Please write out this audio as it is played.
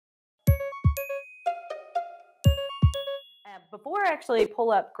before I actually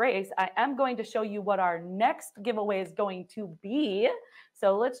pull up Grace, I am going to show you what our next giveaway is going to be.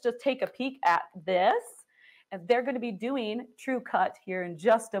 So let's just take a peek at this. And they're going to be doing TrueCut here in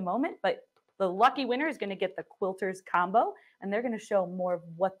just a moment, but the lucky winner is going to get the Quilters combo, and they're going to show more of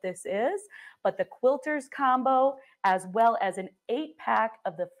what this is. But the Quilters combo, as well as an 8-pack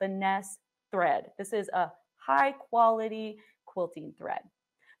of the Finesse thread. This is a high quality quilting thread.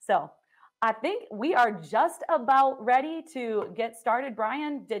 So I think we are just about ready to get started.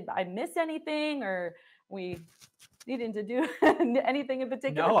 Brian, did I miss anything, or we needing to do anything in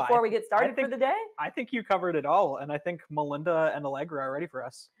particular before we get started for the day? I think you covered it all, and I think Melinda and Allegra are ready for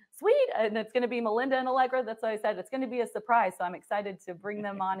us. Sweet, and it's going to be Melinda and Allegra. That's what I said. It's going to be a surprise, so I'm excited to bring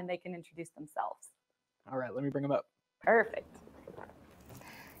them on and they can introduce themselves. All right, let me bring them up. Perfect.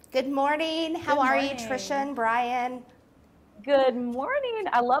 Good morning. How are you, Trisha and Brian? Good morning.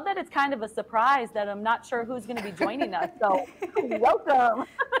 I love that it's kind of a surprise that I'm not sure who's going to be joining us. So welcome.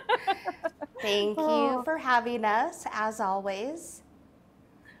 Thank you for having us, as always.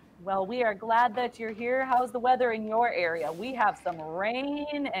 Well, we are glad that you're here. How's the weather in your area? We have some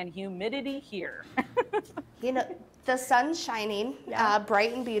rain and humidity here. You know, the sun's shining,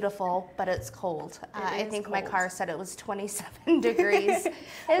 bright and beautiful, but it's cold. I think my car said it was 27 degrees.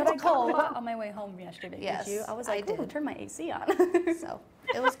 It's cold. On my way home yesterday, yes, did you? I was like, I did turn my AC on. So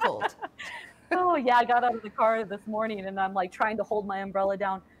it was cold. Oh yeah, I got out of the car this morning and I'm like trying to hold my umbrella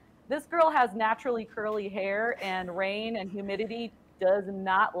down. This girl has naturally curly hair, and rain and humidity does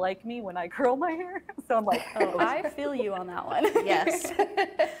not like me when I curl my hair. So I'm like, oh, I feel you on that one. Yes.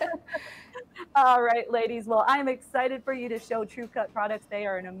 All right, ladies. Well, I'm excited for you to show TrueCut products. They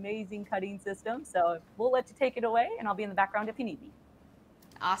are an amazing cutting system. So we'll let you take it away, and I'll be in the background if you need me.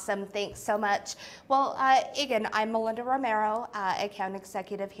 Awesome, thanks so much. Well, again, I'm Melinda Romero, account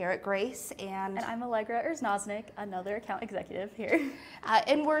executive here at Grace, and I'm Allegra Erznosnik, another account executive here.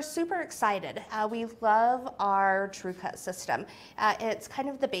 And we're super excited. We love our TrueCut system. It's kind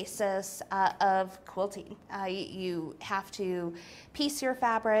of the basis of quilting. You have to piece your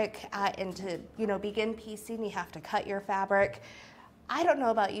fabric, and to begin piecing, you have to cut your fabric. I don't know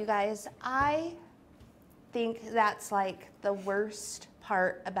about you guys. I think that's like the worst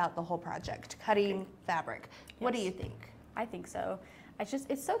part about the whole project, cutting fabric. What do you think? I think so.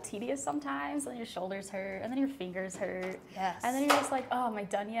 It's so tedious sometimes, and your shoulders hurt, and then your fingers hurt. Yes. And then you're just like, oh, am I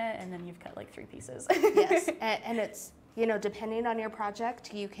done yet? And then you've cut like 3 pieces. Yes, and it's, depending on your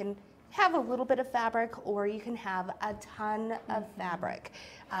project, you can have a little bit of fabric, or you can have a ton of fabric.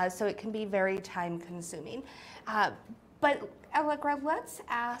 So it can be very time consuming. But Allegra, let's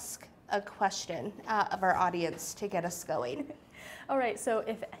ask a question of our audience to get us going. All right, so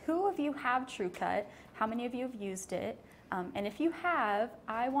who of you have TrueCut? How many of you have used it? And if you have,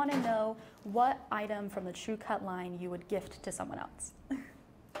 I want to know what item from the TrueCut line you would gift to someone else.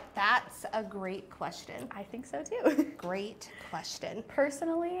 That's a great question. I think so too. Great question.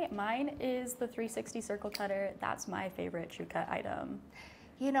 Personally, mine is the 360 circle cutter. That's my favorite TrueCut item.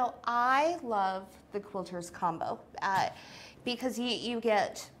 I love the Quilters combo because you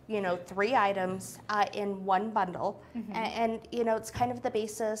get 3 items in one bundle, and it's kind of the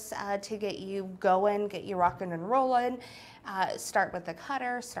basis to get you going, get you rocking and rolling. Start with the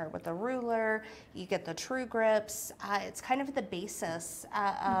cutter, start with the ruler, you get the true grips. It's kind of the basis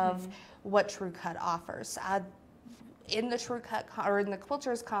of what TrueCut offers. In the TrueCut or in the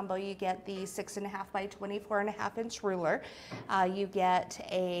Quilters combo, you get the 6.5 by 24.5 inch ruler. You get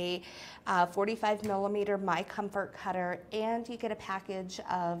a 45 millimeter My Comfort cutter, and you get a package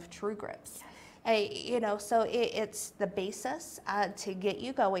of true grips. So it's the basis to get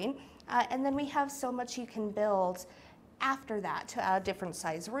you going, and then we have so much you can build after that. Different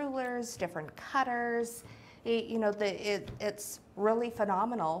size rulers, different cutters. It's really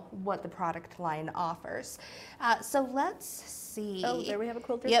phenomenal what the product line offers. So let's see. Oh, there we have a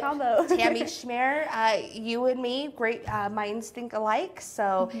Quilters combo. Tammy Schmear, you and me, great minds think alike.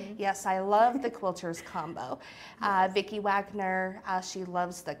 So yes, I love the Quilters combo. Vicki Wagner, she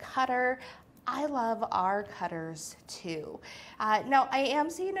loves the cutter. I love our cutters too. Now, I am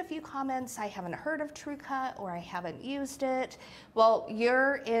seeing a few comments, I haven't heard of TrueCut or I haven't used it. Well,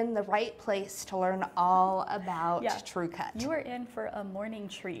 you're in the right place to learn all about TrueCut. You are in for a morning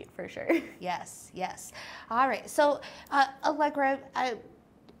treat for sure. Yes, yes. All right, so Allegra,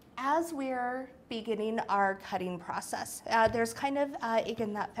 as we're beginning our cutting process, there's kind of,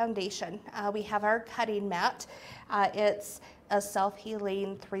 again, that foundation. We have our cutting mat. It's a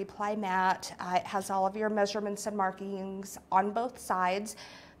self-healing 3-ply mat. It has all of your measurements and markings on both sides,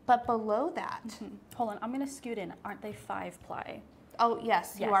 but below that. Hold on, I'm gonna scoot in. Aren't they 5-ply? Oh,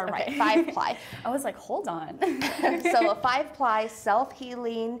 yes, you Yes, are okay. right. 5-ply. I was like, hold on. So a 5-ply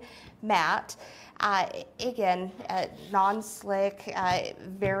self-healing mat. Again, non-slick,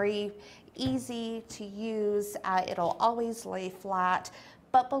 very easy to use. It'll always lay flat.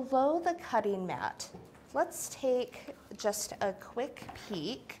 But below the cutting mat, let's take just a quick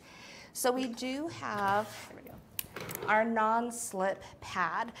peek. So we do have our non-slip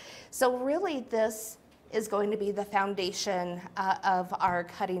pad. So really this is going to be the foundation of our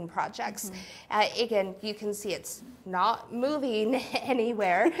cutting projects. Again, you can see it's not moving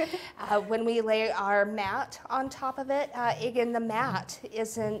anywhere. When we lay our mat on top of it, again, the mat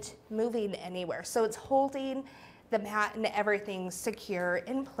isn't moving anywhere. So it's holding the mat and everything secure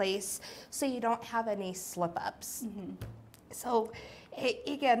in place so you don't have any slip ups. So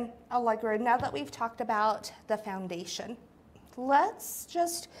again, Allegra, now that we've talked about the foundation, let's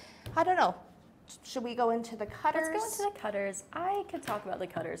just, I don't know, should we go into the cutters? Let's go into the cutters. I could talk about the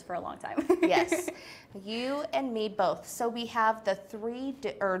cutters for a long time. Yes, you and me both. So we have the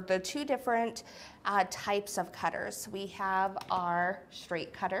two different types of cutters. We have our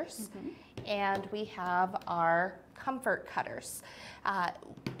straight cutters and we have our comfort cutters.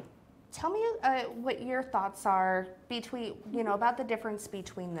 Tell me what your thoughts are between, about the difference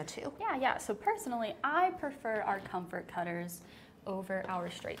between the two. Yeah. So personally, I prefer our comfort cutters over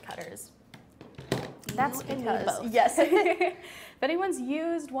our straight cutters. That's because, yes, if anyone's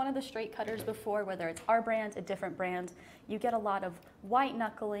used one of the straight cutters before, whether it's our brand, a different brand, you get a lot of white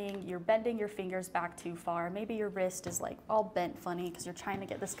knuckling, you're bending your fingers back too far, maybe your wrist is like all bent funny because you're trying to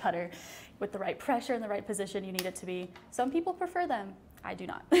get this cutter with the right pressure in the right position you need it to be. Some people prefer them, I do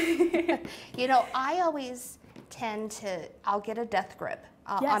not. I always tend to, I'll get a death grip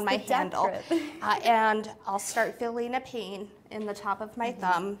on my handle and I'll start feeling a pain in the top of my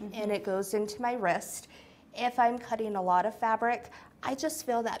thumb and it goes into my wrist. If I'm cutting a lot of fabric, I just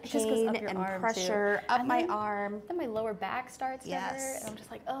feel that pain and pressure up my arm. Then my lower back starts to hurt and I'm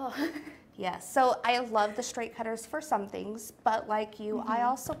just like, oh. Yes, so I love the straight cutters for some things, but like you, I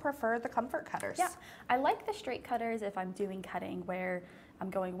also prefer the comfort cutters. Yeah, I like the straight cutters if I'm doing cutting where I'm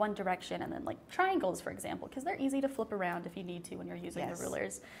going one direction and then like triangles, for example, because they're easy to flip around if you need to when you're using the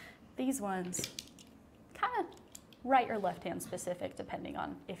rulers. These ones, kind of right or left hand specific, depending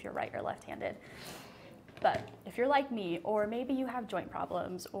on if you're right or left-handed. But if you're like me, or maybe you have joint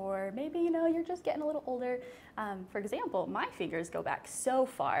problems, or maybe, you're just getting a little older. For example, my fingers go back so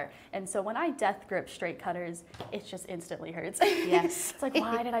far. And so when I death grip straight cutters, it just instantly hurts. Yes. It's like,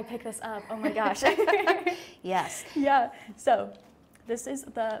 why did I pick this up? Oh my gosh. Yes. Yeah. So this is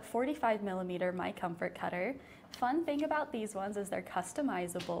the 45mm My Comfort Cutter. Fun thing about these ones is they're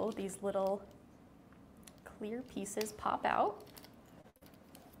customizable. These little clear pieces pop out.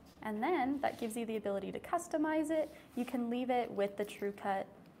 And then that gives you the ability to customize it. You can leave it with the TrueCut.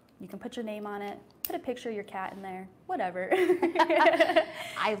 You can put your name on it, put a picture of your cat in there, whatever.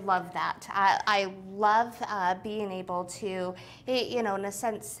 I love that. I love being able to, in a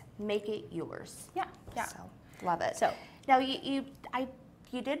sense, make it yours. Yeah. So, love it. So now you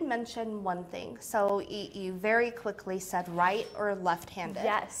did mention one thing. So you very quickly said right or left-handed.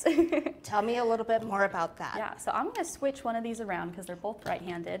 yes. Tell me a little bit more about that. Yeah, so I'm gonna switch one of these around because they're both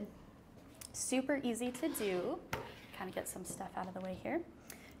right-handed. Super easy to do. Kind of get some stuff out of the way here.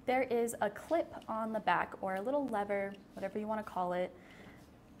 There is a clip on the back, or a little lever, whatever you want to call it.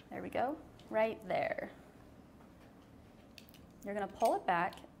 There we go, right there. You're gonna pull it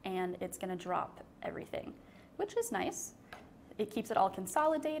back and it's gonna drop everything, which is nice. It keeps it all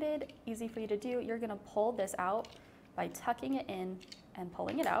consolidated, easy for you to do. You're gonna pull this out by tucking it in and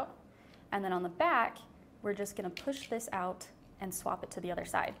pulling it out. And then on the back, we're just gonna push this out and swap it to the other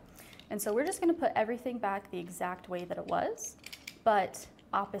side. And so we're just gonna put everything back the exact way that it was, but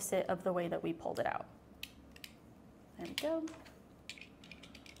opposite of the way that we pulled it out. There we go.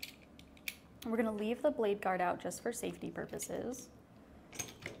 And we're gonna leave the blade guard out just for safety purposes.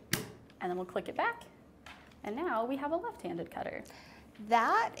 And then we'll click it back. And now we have a left-handed cutter.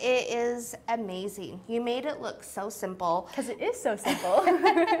 That is amazing. You made it look so simple. Because it is so simple.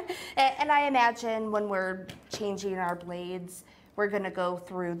 And I imagine when we're changing our blades, we're going to go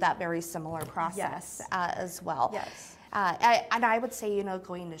through that very similar process as well. Yes. And I would say,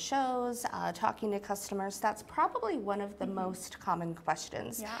 going to shows, talking to customers, that's probably one of the most common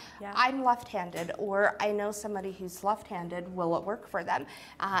questions. Yeah. I'm left-handed, or I know somebody who's left-handed, will it work for them?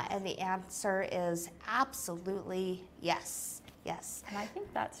 And the answer is absolutely yes. Yes. And I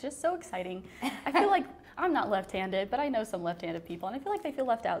think that's just so exciting. I feel like I'm not left-handed, but I know some left-handed people, and I feel like they feel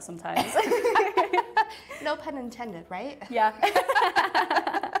left out sometimes. No pun intended, right? Yeah.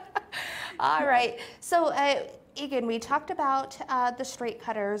 All right. So again, we talked about the straight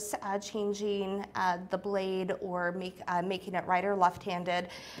cutters changing the blade or making it right or left-handed.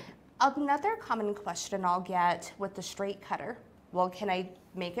 Another common question I'll get with the straight cutter, well, can I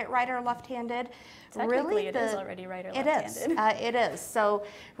make it right or left-handed? Technically, it is already right or left-handed. It is. So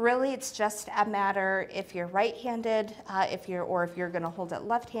really, it's just a matter if you're right-handed, if you're going to hold it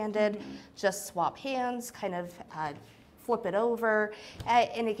left-handed, just swap hands, kind of flip it over,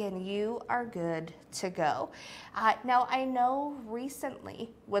 and again, you are good to go. Now, I know recently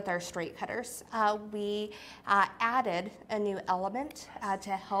with our straight cutters, we added a new element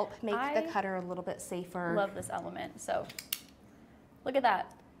to help make the cutter a little bit safer. Love this element. So, look at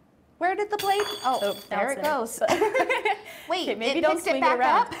that. Where did the blade? Oh, there it goes. Wait, okay, maybe it don't picked swing it back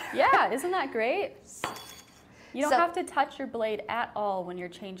around. up? Yeah, isn't that great? You don't have to touch your blade at all when you're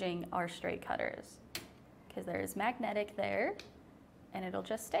changing our straight cutters, because there's magnetic there, and it'll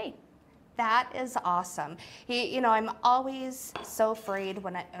just stay. That is awesome. You know, I'm always so afraid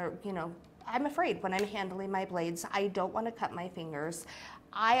when I'm afraid when I'm handling my blades. I don't want to cut my fingers.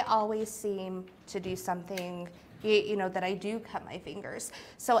 I always seem to do something, you know, that I do cut my fingers.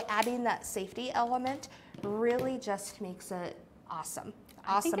 So adding that safety element really just makes it awesome.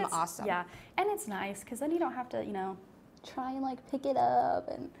 Awesome. Yeah, and it's nice because then you don't have to, you know, try and like pick it up,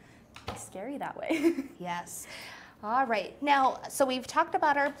 and it's scary that way. Yes. All right. Now, so we've talked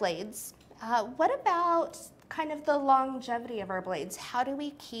about our blades. What about kind of the longevity of our blades? How do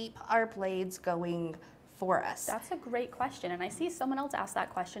we keep our blades going for us? That's a great question, and I see someone else ask that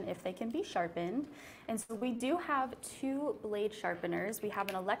question, if they can be sharpened. And so we do have 2 blade sharpeners. We have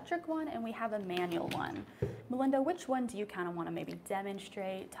an electric one and we have a manual one. Melinda, which one do you kind of want to maybe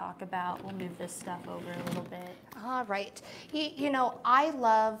demonstrate, talk about? We'll move this stuff over a little bit. All right. You know, I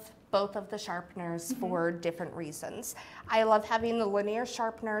love both of the sharpeners for different reasons. I love having the linear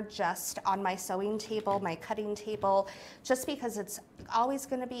sharpener just on my sewing table, my cutting table, just because it's always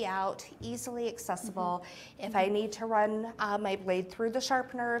going to be out, easily accessible. If I need to run my blade through the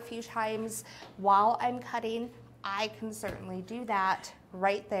sharpener a few times while I'm cutting, I can certainly do that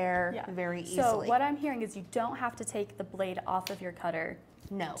right there very easily. So what I'm hearing is you don't have to take the blade off of your cutter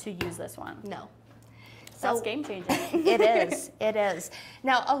to use this one. No. That's game changing. It is, it is.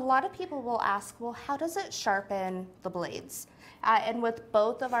 Now, a lot of people will ask, well, how does it sharpen the blades? And with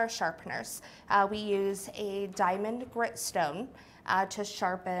both of our sharpeners, we use a diamond grit stone to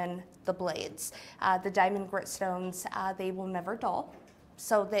sharpen the blades. The diamond grit stones, they will never dull.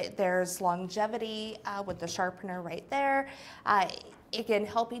 So there's longevity with the sharpener right there. Again,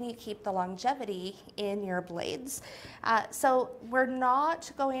 helping you keep the longevity in your blades. So we're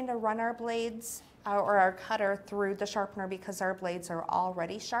not going to run our blades or our cutter through the sharpener because our blades are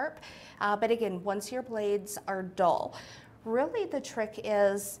already sharp. But again, once your blades are dull, really the trick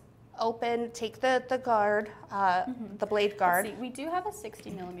is take the guard, the blade guard. Let's see, we do have a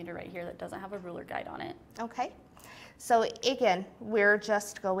 60mm right here that doesn't have a ruler guide on it. Okay. So again, we're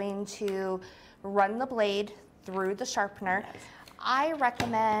just going to run the blade through the sharpener. Yes. I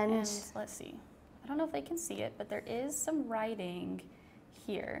recommend... And let's see. I don't know if they can see it, but there is some writing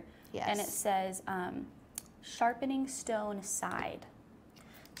here. Yes. And it says sharpening stone side.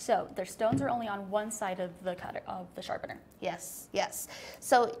 So their stones are only on one side of the cutter, of the sharpener. Yes, yes.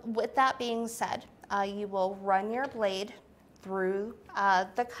 So with that being said, you will run your blade through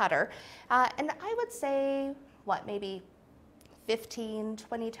the cutter. And I would say, maybe 15,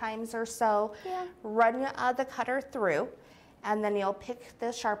 20 times or so. Yeah. Run the cutter through, and then you'll pick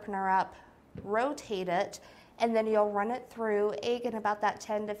the sharpener up, rotate it, and then you'll run it through again about that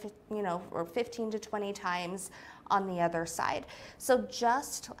 10 to 15 to 20 times on the other side. So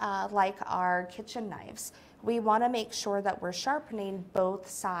just like our kitchen knives, we want to make sure that we're sharpening both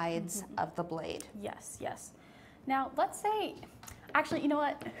sides of the blade. Yes, yes. Now let's say, actually, you know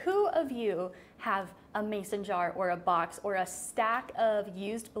what? Who of you have a mason jar or a box or a stack of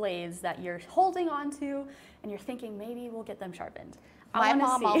used blades that you're holding on to and you're thinking maybe we'll get them sharpened? My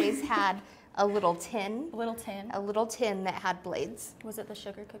mom always had a little tin. A little tin? A little tin that had blades. Was it the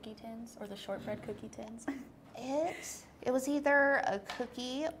sugar cookie tins or the shortbread cookie tins? It was either a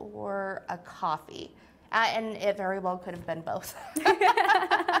cookie or a coffee. And it very well could have been both.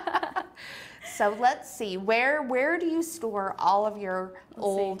 So let's see, where do you store all of your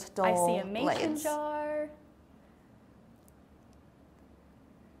old dull blades? I see a mason jar.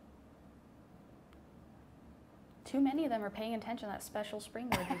 Too many of them are paying attention to that special spring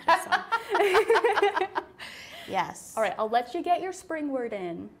word you just saw. Yes. All right, I'll let you get your spring word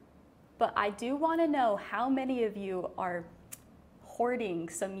in, but I do want to know how many of you are hoarding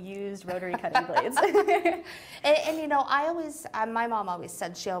some used rotary cutting blades. And you know, I always, my mom always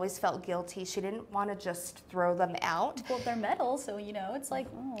said she always felt guilty. She didn't want to just throw them out. Well, they're metal, so you know, it's like,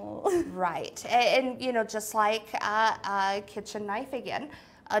 oh. Right. And you know, just like a kitchen knife again,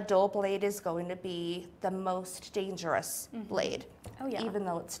 a dull blade is going to be the most dangerous blade, Oh, yeah. even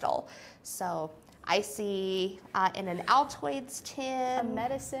though it's dull. So I see in an Altoids tin. A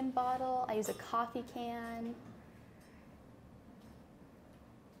medicine bottle. I use a coffee can.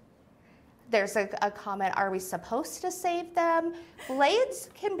 There's a comment, are we supposed to save them? Blades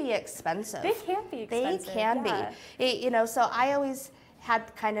can be expensive. They can be expensive. They can yeah. be. You know, so I always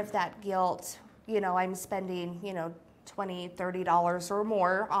had kind of that guilt, you know, I'm spending, you know, $20, $30 or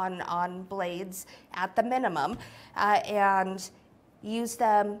more on blades at the minimum, and use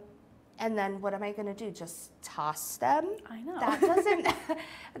them. And then what am I going to do? Just toss them? I know.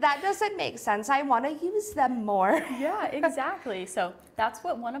 That doesn't make sense. I want to use them more. Yeah, exactly. So that's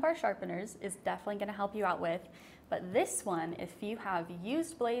what one of our sharpeners is definitely going to help you out with. But this one, if you have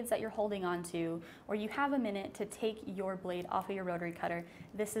used blades that you're holding on to, or you have a minute to take your blade off of your rotary cutter,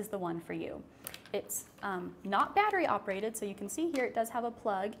 this is the one for you. It's not battery operated, so you can see here it does have a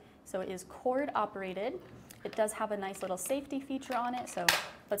plug, so it is cord operated. It does have a nice little safety feature on it, so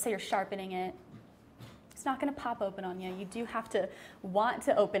let's say you're sharpening it. It's not going to pop open on you. You do have to want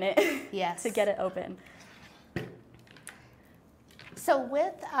to open it Yes. to get it open. So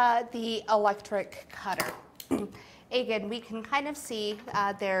with the electric cutter, again, we can kind of see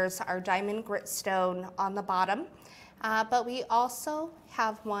there's our diamond grit stone on the bottom, but we also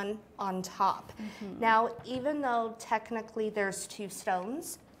have one on top. Now, even though technically there's two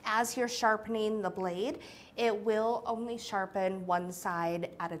stones, as you're sharpening the blade, it will only sharpen one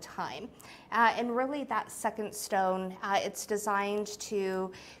side at a time. And really that second stone, it's designed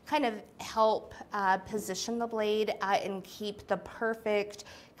to kind of help position the blade and keep the perfect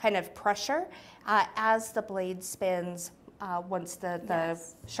kind of pressure as the blade spins once the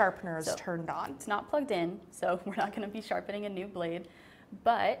Yes. sharpener is So, turned on. It's not plugged in, so we're not going to be sharpening a new blade,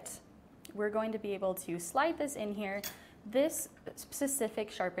 but we're going to be able to slide this in here. This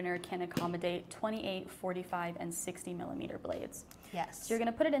specific sharpener can accommodate 28, 45, and 60 millimeter blades. Yes. So you're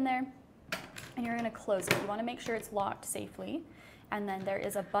going to put it in there and you're going to close it. You want to make sure it's locked safely, and then there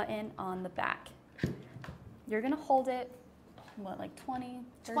is a button on the back. You're going to hold it, what, like 20,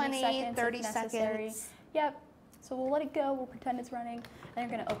 30 seconds? Yep. So we'll let it go, we'll pretend it's running, and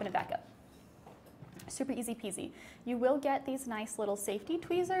you're going to open it back up. Super easy peasy. You will get these nice little safety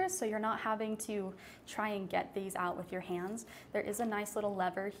tweezers, so you're not having to try and get these out with your hands. There is a nice little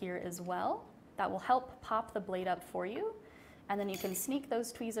lever here as well that will help pop the blade up for you, and then you can sneak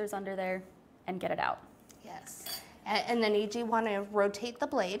those tweezers under there and get it out. Yes. And then you do want to rotate the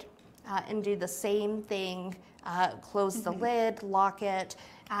blade and do the same thing, close the lid, lock it,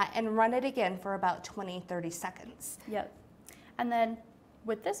 and run it again for about 20, 30 seconds. Yep. And then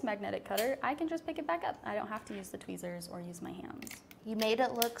with this magnetic cutter, I can just pick it back up. I don't have to use the tweezers or use my hands. You made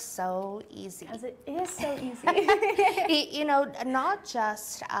it look so easy. Because it is so easy. You know, not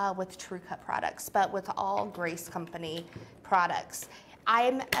just with TrueCut products, but with all Grace Company products.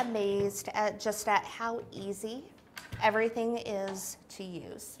 I'm amazed at how easy everything is to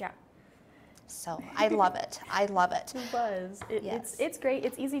use. Yeah. So I love it. I love it. It was. Yes. It's great.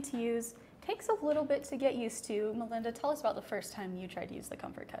 It's easy to use. Takes a little bit to get used to. Melinda, tell us about the first time you tried to use the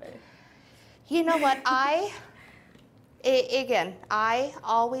comfort cutter. You know what? Again, I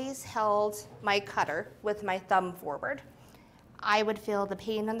always held my cutter with my thumb forward. I would feel the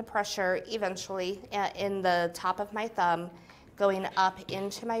pain and the pressure eventually in the top of my thumb going up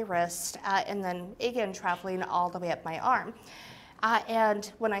into my wrist, and then again traveling all the way up my arm.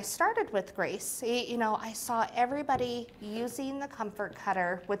 And when I started with Grace, you know, I saw everybody using the comfort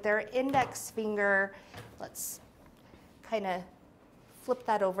cutter with their index finger. Let's kind of flip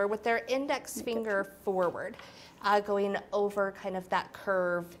that over, with their index finger forward, going over kind of that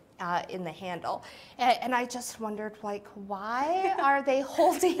curve in the handle. And I just wondered, like, why are they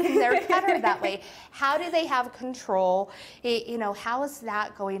holding their cutter that way? How do they have control? You know, how is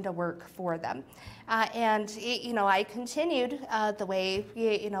that going to work for them? And, you know, I continued the way,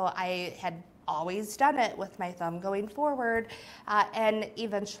 you know, I had always done it, with my thumb going forward. And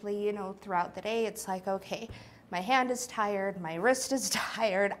eventually, you know, throughout the day, it's like, okay, my hand is tired, my wrist is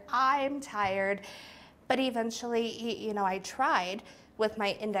tired, I'm tired. But eventually, you know, I tried with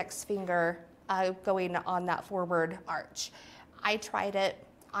my index finger going on that forward arch. I tried it.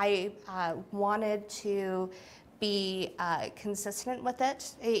 I wanted to be consistent with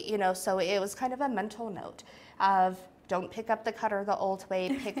it, you know, so it was kind of a mental note of Don't pick up the cutter the old way.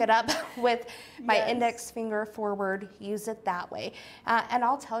 Pick it up with my index finger forward. Use it that way. And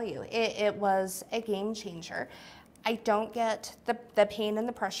I'll tell you, it was a game changer. I don't get the pain and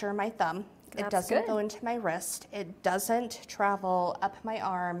the pressure in my thumb. It doesn't go into my wrist. It doesn't travel up my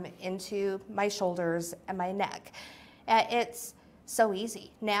arm into my shoulders and my neck. It's so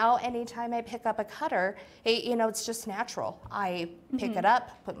easy. Now, anytime I pick up a cutter, you know, it's just natural. I pick it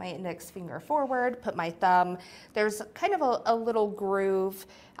up, put my index finger forward, put my thumb. There's kind of a little groove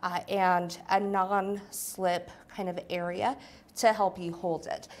and a non-slip kind of area to help you hold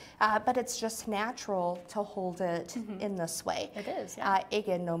it. But it's just natural to hold it in this way. It is, yeah.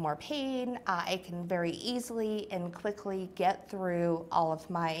 Again, no more pain. I can very easily and quickly get through all of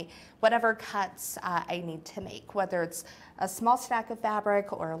my whatever cuts I need to make, whether it's a small stack of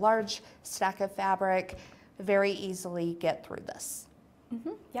fabric or a large stack of fabric, very easily get through this.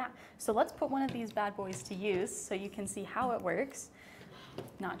 Yeah, so let's put one of these bad boys to use so you can see how it works.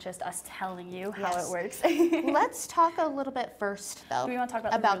 Not just us telling you how it works. Let's talk a little bit first, though. Do we want to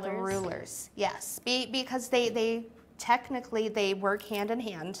talk about the rulers? Yes, because they technically they work hand in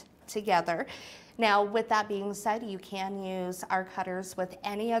hand together. Now, with that being said, you can use our cutters with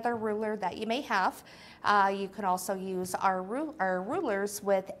any other ruler that you may have. You can also use our rulers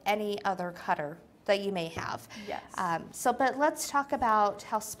with any other cutter that you may have. Yes. But let's talk about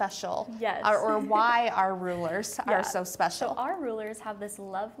how special Yes. or why our rulers are so special. So our rulers have this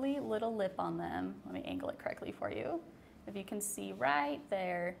lovely little lip on them. Let me angle it correctly for you. If you can see right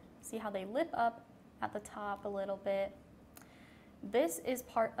there, see how they lip up at the top a little bit. This is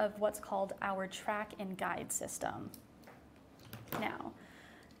part of what's called our track and guide system. Now,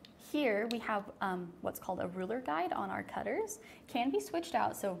 here we have what's called a ruler guide on our cutters. Can be switched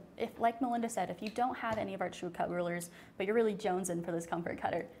out, so if, like Melinda said, if you don't have any of our TrueCut rulers, but you're really jonesing for this comfort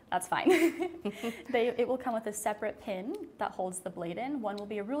cutter, that's fine. It will come with a separate pin that holds the blade in. One will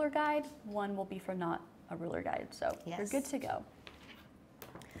be a ruler guide, one will be for not a ruler guide, so you're good to go.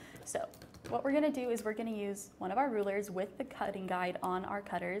 So what we're gonna do is we're gonna use one of our rulers with the cutting guide on our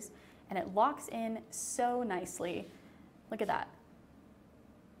cutters, and it locks in so nicely. Look at that.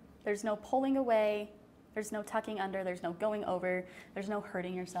 There's no pulling away, there's no tucking under, there's no going over, there's no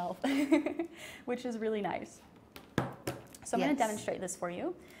hurting yourself, which is really nice. So I'm going to demonstrate this for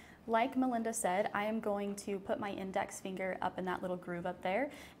you. Like Melinda said, I am going to put my index finger up in that little groove up there,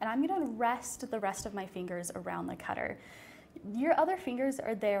 and I'm going to rest the rest of my fingers around the cutter. Your other fingers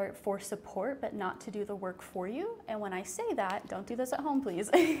are there for support, but not to do the work for you. And when I say that, don't do this at home, please.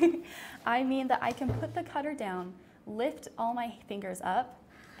 I mean that I can put the cutter down, lift all my fingers up,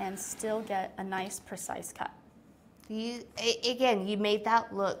 and still get a nice, precise cut. Again, you made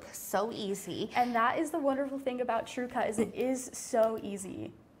that look so easy. And that is the wonderful thing about TrueCut, is it is so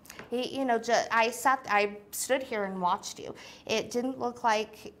easy. You know, I stood here and watched you. It didn't look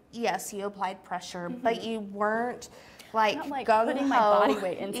like, yes, you applied pressure, but you weren't like putting my body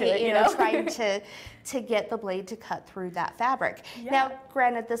weight into it, you know, trying to get the blade to cut through that fabric. Now,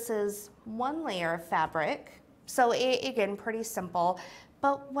 granted, this is one layer of fabric, so again, pretty simple.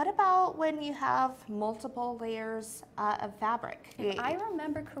 But what about when you have multiple layers of fabric? If I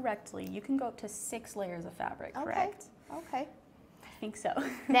remember correctly, you can go up to 6 layers of fabric, correct? Okay. I think so.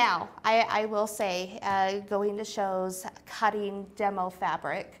 Now, I will say, going to shows, cutting demo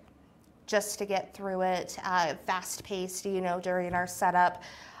fabric, just to get through it, fast-paced, you know, during our setup,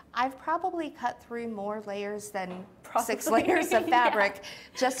 I've probably cut through more layers than 6 layers of fabric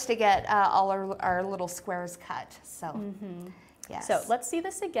just to get all our little squares cut. So. Yes. So let's see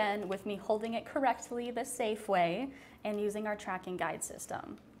this again with me holding it correctly, the safe way, and using our track and guide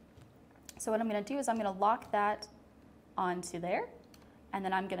system. So what I'm going to do is I'm going to lock that onto there, and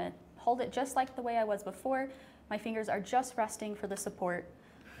then I'm going to hold it just like the way I was before. My fingers are just resting for the support,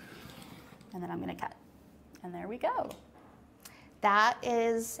 and then I'm going to cut. And there we go. That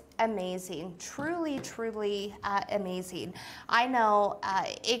is amazing, truly, truly amazing. I know,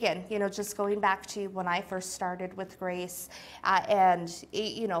 again, you know, just going back to when I first started with Grace and,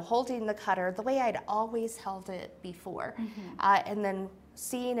 you know, holding the cutter the way I'd always held it before, and then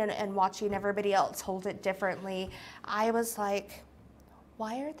seeing and watching everybody else hold it differently, I was like,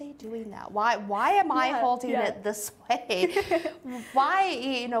 why are they doing that? Why am I holding it this way?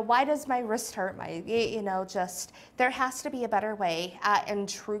 Why does my wrist hurt? Just, there has to be a better way. And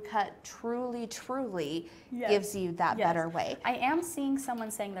TrueCut truly gives you that better way. I am seeing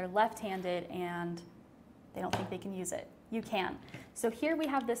someone saying they're left-handed and they don't think they can use it. You can. So here we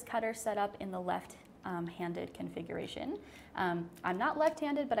have this cutter set up in the left-handed configuration. I'm not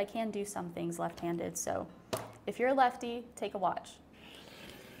left-handed, but I can do some things left-handed. So if you're a lefty, take a watch.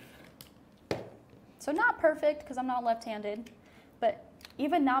 So not perfect because I'm not left-handed, but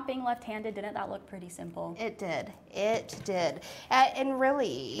even not being left-handed, didn't that look pretty simple? It did. It did. And really,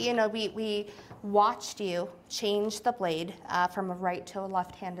 you know, we watched you change the blade from a right to a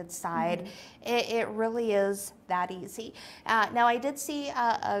left-handed side. It really is that easy. Now, I did see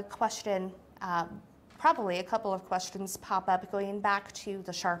a question, probably a couple of questions pop up going back to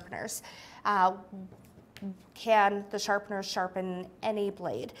the sharpeners. Can the sharpeners sharpen any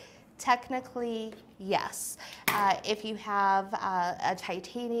blade? Technically, yes. If you have a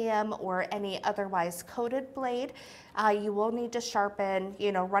titanium or any otherwise coated blade, you will need to sharpen,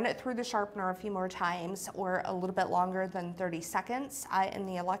 you know, run it through the sharpener a few more times or a little bit longer than 30 seconds in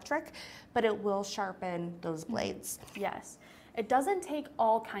the electric, but it will sharpen those blades. Yes. It doesn't take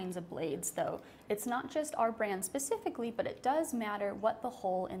all kinds of blades though. It's not just our brand specifically, but it does matter what the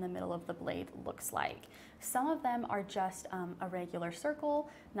hole in the middle of the blade looks like. Some of them are just a regular circle,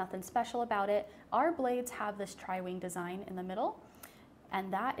 nothing special about it. Our blades have this tri-wing design in the middle,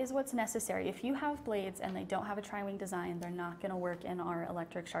 and that is what's necessary. If you have blades and they don't have a tri-wing design, they're not gonna work in our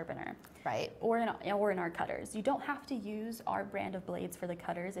electric sharpener. Right. Or in our cutters. You don't have to use our brand of blades for the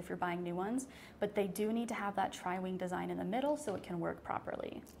cutters if you're buying new ones, but they do need to have that tri-wing design in the middle so it can work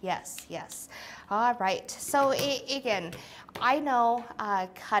properly. Yes, yes. All right. So again, I know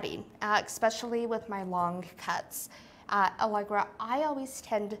cutting, especially with my long cuts, Allegra, I always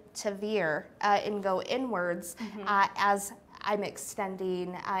tend to veer and go inwards as I'm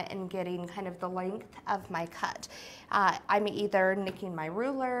extending and getting kind of the length of my cut. I'm either nicking my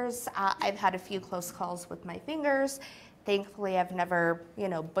rulers. I've had a few close calls with my fingers. Thankfully, I've never, you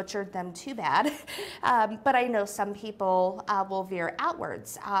know, butchered them too bad. But I know some people will veer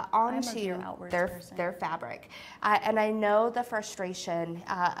outwards onto their fabric. And I know the frustration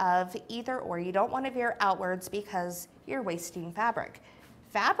of either or. You don't want to veer outwards because you're wasting fabric.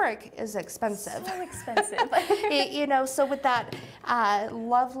 Fabric is expensive. So expensive. You know, so with that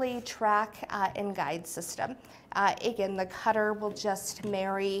lovely track and guide system, again, the cutter will just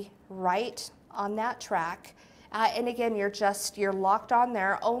marry right on that track. And again, you're locked on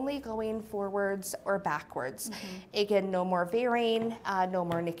there, only going forwards or backwards. Again, no more veering, no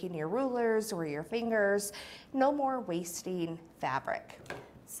more nicking your rulers or your fingers, no more wasting fabric.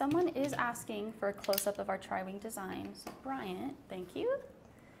 Someone is asking for a close-up of our tri-wing design. So Bryant, thank you.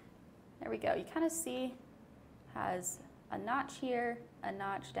 There we go. You kind of see has a notch here, a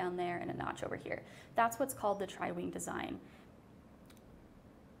notch down there, and a notch over here. That's what's called the tri-wing design.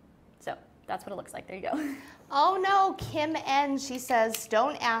 So that's what it looks like. There you go. Oh no, Kim N, she says,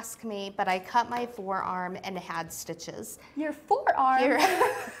 don't ask me, but I cut my forearm and had stitches. Your forearm?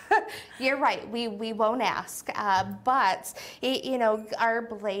 You're right, we won't ask, but you know, our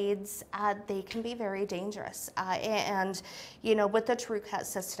blades, they can be very dangerous. And you know, with the TrueCut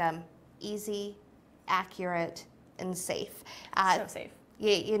system, easy, accurate, and safe. So safe.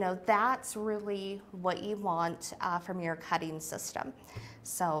 You know, that's really what you want from your cutting system.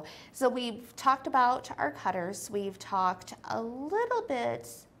 So we've talked about our cutters. We've talked a little bit,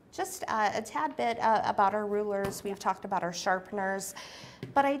 just a tad bit about our rulers. We've talked about our sharpeners,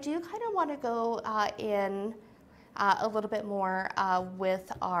 but I do kind of want to go in a little bit more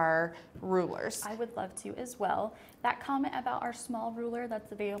with our rulers. I would love to as well. That comment about our small ruler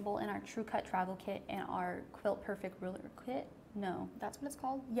that's available in our TrueCut Travel Kit and our Quilt Perfect Ruler Kit. No, that's what it's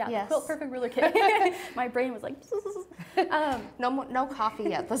called? Yeah, yes. The Quilt Perfect Ruler Kit. My brain was like, no coffee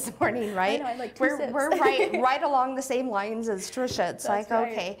yet this morning, right? I know, I like two sips. We're right along the same lines as Trisha. It's like,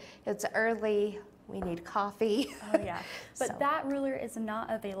 right. Okay, it's early, we need coffee. Oh yeah, but that ruler is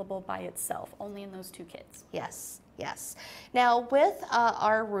not available by itself, only in those two kits. Yes. Yes. Now with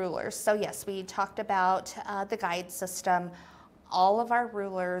our rulers, so yes, we talked about the guide system. All of our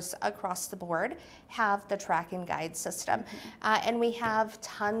rulers across the board have the track and guide system. And we have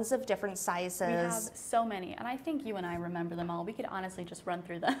tons of different sizes. We have so many, and I think you and I remember them all. We could honestly just run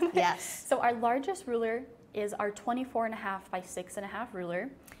through them. Yes. So our largest ruler is our 24.5 by 6.5 ruler.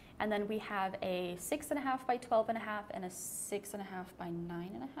 And then we have a 6.5 by 12.5 and a 6.5 by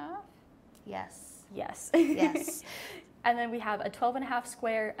 9.5. Yes. Yes. Yes. And then we have a 12.5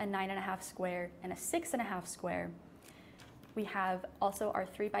 square, a 9.5 square, and a 6.5 square. We have also our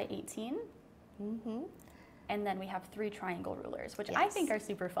 3 by 18. And then we have 3 triangle rulers, which I think are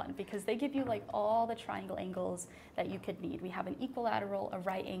super fun because they give you like all the triangle angles that you could need. We have an equilateral, a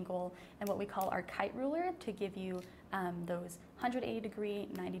right angle, and what we call our kite ruler to give you those 180 degree,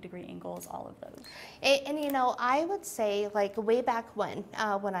 90 degree angles, all of those. And you know, I would say like way back when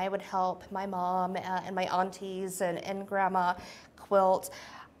I would help my mom and my aunties and grandma quilt,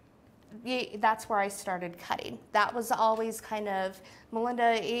 that's where I started cutting. That was always kind of,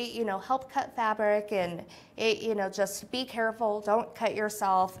 Melinda, help cut fabric, and just be careful, don't cut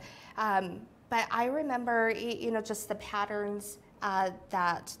yourself. But I remember, just the patterns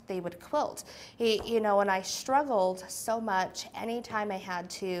that they would quilt, and I struggled so much anytime I had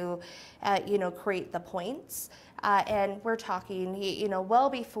to, create the points. And we're talking, well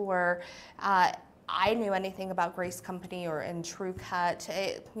before I knew anything about Grace Company or in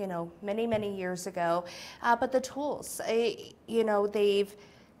TrueCut, many, many years ago. But the tools, they've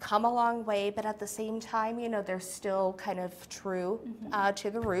come a long way, but at the same time, they're still kind of true to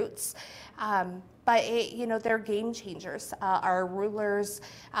the roots. But they're game changers. Our rulers,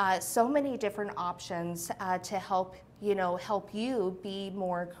 so many different options to help you be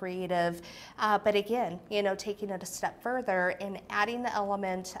more creative. But again, taking it a step further and adding the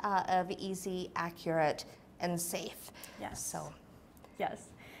element of easy, accurate, and safe. Yes. So. Yes.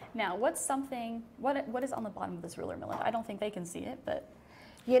 Now, what is on the bottom of this ruler, Melinda? I don't think they can see it, but.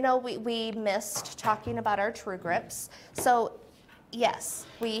 We missed talking about our True Grips. So yes,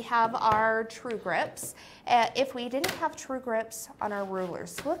 we have our True Grips. If we didn't have True Grips on our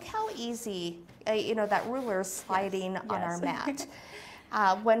rulers, look how easy, that ruler is sliding on our mat.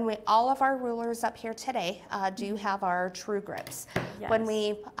 All of our rulers up here today do have our True Grips. Yes. When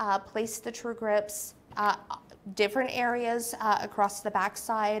we place the True Grips, different areas across the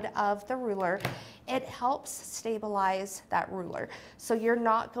backside of the ruler, it helps stabilize that ruler. So you're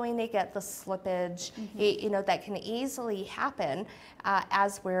not going to get the slippage, that can easily happen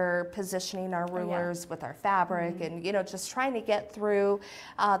as we're positioning our rulers with our fabric and, just trying to get through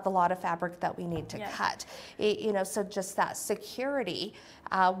the lot of fabric that we need to cut. So just that security,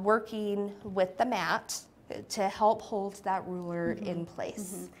 working with the mat to help hold that ruler in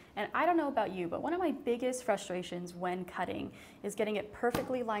place. And I don't know about you, but one of my biggest frustrations when cutting is getting it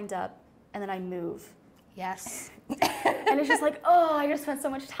perfectly lined up and then I move. Yes. And it's just like, oh, I just spent so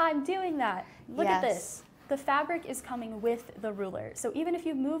much time doing that. Look at this. The fabric is coming with the ruler. So even if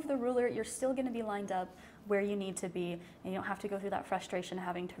you move the ruler, you're still going to be lined up where you need to be, and you don't have to go through that frustration of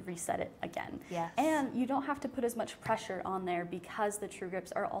having to reset it again. Yes. And you don't have to put as much pressure on there because the True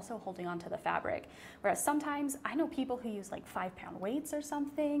Grips are also holding onto the fabric. Whereas sometimes I know people who use like 5-pound weights or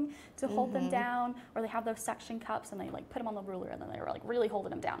something to hold them down, or they have those suction cups and they like put them on the ruler and then they're like really holding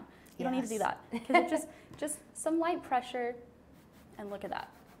them down. You don't need to do that, because it's just some light pressure, and look at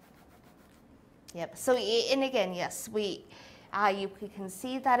that. Yep. So, and again, yes, you can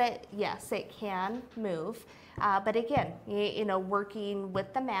see that it can move. But again, working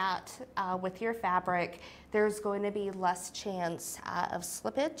with the mat, with your fabric, there's going to be less chance of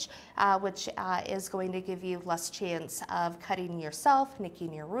slippage, which is going to give you less chance of cutting yourself,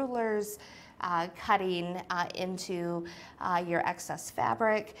 nicking your rulers, cutting into your excess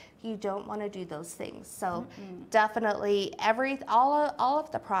fabric. You don't want to do those things. So definitely all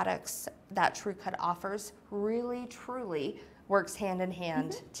of the products that TrueCut offers really, truly works hand in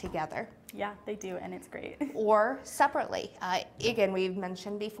hand together. Yeah, they do, and it's great. Or separately. Again, we've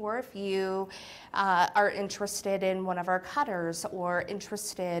mentioned before, if you are interested in one of our cutters or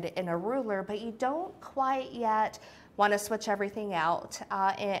interested in a ruler, but you don't quite yet want to switch everything out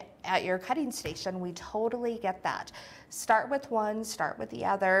at your cutting station, we totally get that. Start with one, start with the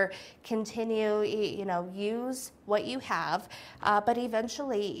other, continue, use what you have, but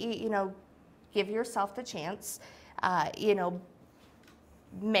eventually, give yourself the chance,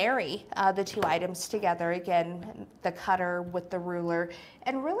 marry the two items together, again, the cutter with the ruler,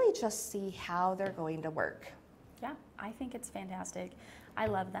 and really just see how they're going to work. Yeah, I think it's fantastic. I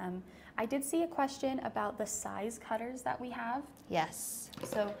love them. I did see a question about the size cutters that we have. Yes.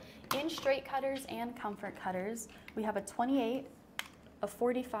 So in straight cutters and comfort cutters, we have a 28, a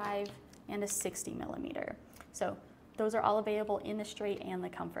 45, and a 60 millimeter. So those are all available in the straight and the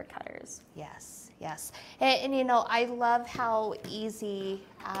comfort cutters. Yes, yes. And I love how easy,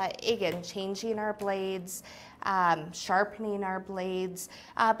 again, changing our blades, sharpening our blades,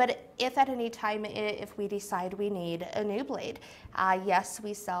 but if at any time, if we decide we need a new blade, yes,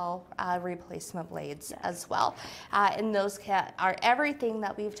 we sell replacement blades as well. And those are everything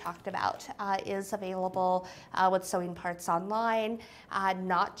that we've talked about is available with Sewing Parts Online,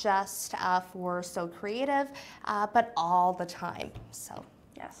 not just for SewCreative, but all the time. So.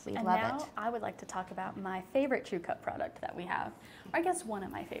 Yes, we and love now it. I would like to talk about my favorite TrueCut product that we have. Or I guess one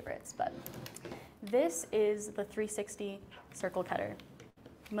of my favorites, but this is the 360 circle cutter.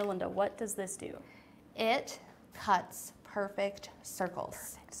 Melinda, what does this do? It cuts perfect circles.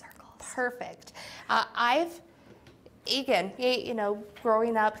 Perfect circles. Perfect. I've, again,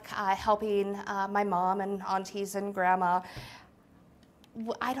 growing up helping my mom and aunties and grandma,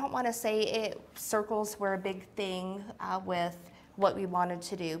 I don't want to say circles were a big thing with what we wanted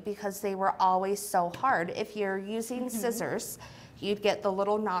to do because they were always so hard. If you're using scissors, you'd get the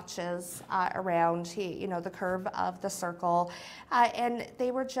little notches around, the curve of the circle, and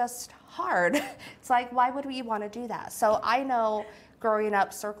they were just hard. It's like, why would we want to do that? So I know growing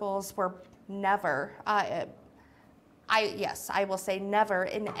up, circles were never, I will say never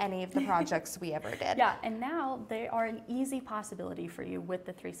in any of the projects we ever did. Yeah, and now they are an easy possibility for you with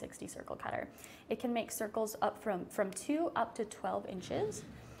the 360 circle cutter. It can make circles up from 2 up to 12 inches.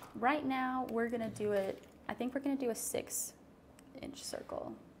 Right now, we're gonna do it, I think we're gonna do a 6-inch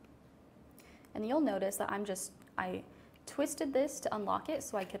circle. And you'll notice that I twisted this to unlock it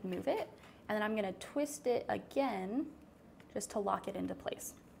so I could move it, and then I'm gonna twist it again just to lock it into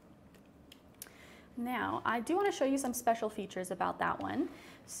place. Now, I do want to show you some special features about that one.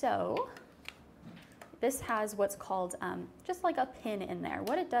 So this has what's called just like a pin in there.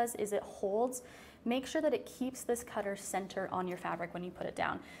 What it does is it holds, make sure that it keeps this cutter center on your fabric when you put it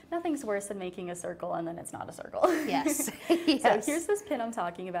down. Nothing's worse than making a circle and then it's not a circle. Yes. Yes. So here's this pin I'm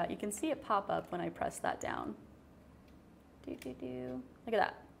talking about. You can see it pop up when I press that down. Look at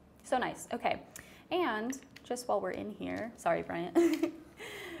that. So nice. Okay. And just while we're in here, sorry, Bryant.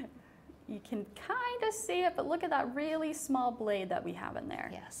 You can kind of see it, but look at that really small blade that we have in there.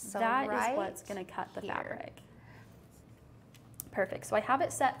 Yes. So that is what's going to cut the fabric. Perfect. So I have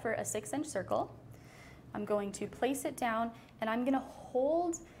it set for a 6-inch circle. I'm going to place it down, and I'm going to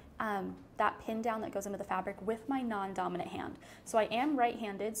hold that pin down that goes into the fabric with my non-dominant hand. So I am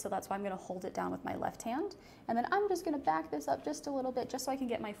right-handed, so that's why I'm going to hold it down with my left hand. And then I'm just going to back this up just a little bit just so I can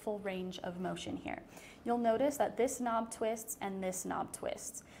get my full range of motion here. You'll notice that this knob twists and this knob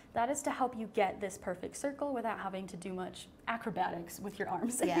twists. That is to help you get this perfect circle without having to do much acrobatics with your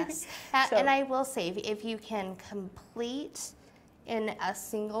arms. Yes. And I will say, if you can complete in a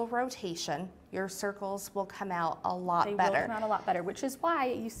single rotation, your circles will come out a lot better. They will come out a lot better, which is why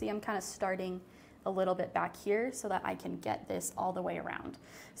you see I'm kind of starting a little bit back here so that I can get this all the way around.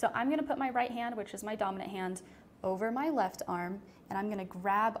 So I'm going to put my right hand, which is my dominant hand, over my left arm, and I'm going to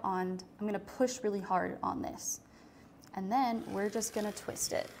grab on, I'm going to push really hard on this. And then we're just going to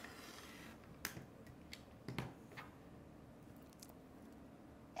twist it.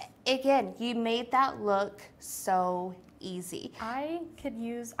 Again, you made that look so easy. I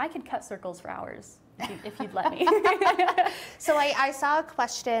could cut circles for hours if you'd let me. So I saw a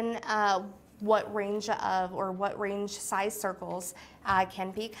question, what range size circles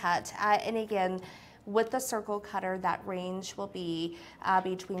can be cut. And again, with the circle cutter, that range will be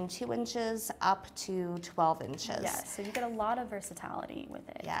between 2 inches up to 12 inches. Yes, so you get a lot of versatility with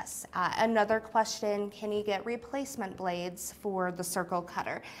it. Yes. Another question, can you get replacement blades for the circle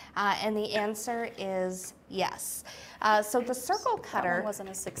cutter? And the answer is yes. So the circle cutter... That one wasn't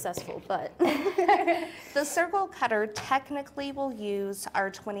as successful, but... The circle cutter technically will use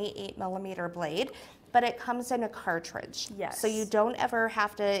our 28mm blade, but it comes in a cartridge. Yes. So you don't ever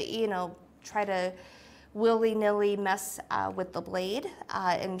have to, try to willy-nilly mess with the blade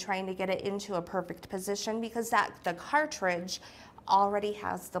and trying to get it into a perfect position because the cartridge already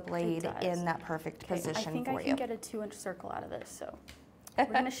has the blade in that perfect position for you. I think I can get a 2-inch circle out of this, so we're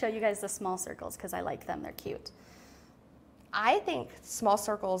going to show you guys the small circles because I like them. They're cute. I think small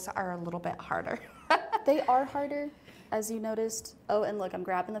circles are a little bit harder. They are harder, as you noticed. Oh, and look, I'm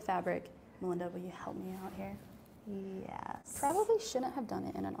grabbing the fabric. Melinda, will you help me out here? Yes. Probably shouldn't have done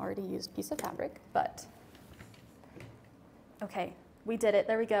it in an already used piece of fabric, but okay, we did it.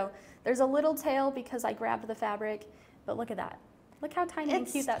 There we go. There's a little tail because I grabbed the fabric, but look at that. Look how tiny and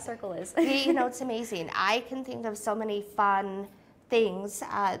cute that circle is. It's amazing. I can think of so many fun things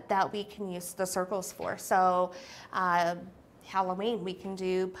that we can use the circles for. So Halloween, we can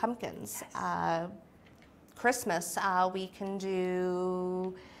do pumpkins. Yes. Christmas, we can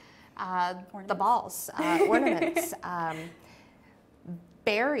do the balls, ornaments,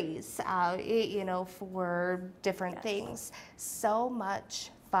 berries, for different things. So much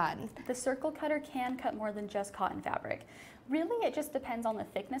fun. The circle cutter can cut more than just cotton fabric. Really, it just depends on the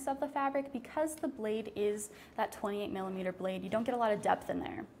thickness of the fabric. Because the blade is that 28mm blade, you don't get a lot of depth in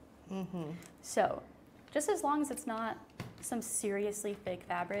there. Mm-hmm. So just as long as it's not some seriously thick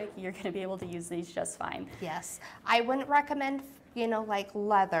fabric, you're going to be able to use these just fine. Yes. I wouldn't recommend like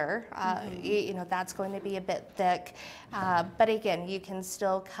leather, that's going to be a bit thick. But again, you can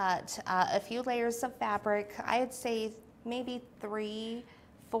still cut a few layers of fabric. I'd say maybe 3,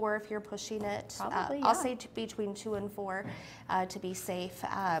 4 if you're pushing it. Probably, yeah. I'll say between 2 and 4 to be safe.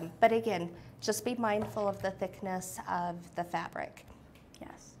 But again, just be mindful of the thickness of the fabric.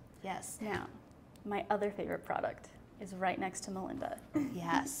 Yes. Yes. Now, my other favorite product is right next to Melinda.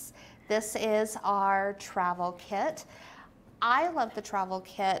 Yes, this is our travel kit. I love the travel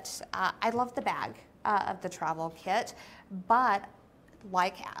kit. I love the bag of the travel kit, but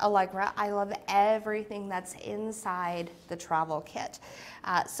like Allegra, I love everything that's inside the travel kit.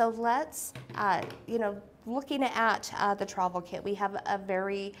 So let's, looking at the travel kit, we have a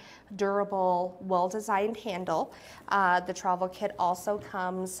very durable, well-designed handle. The travel kit also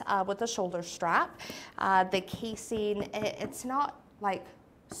comes with a shoulder strap. The casing, it's not like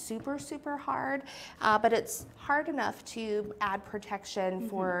super hard, but it's hard enough to add protection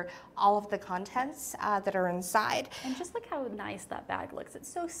for all of the contents that are inside. And just look how nice that bag looks.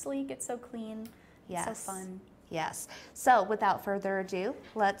 It's so sleek, it's so clean, Yes. it's so fun. Yes. So without further ado,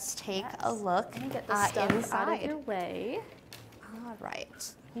 let's take a look Let me get this stuff inside. out of your way. All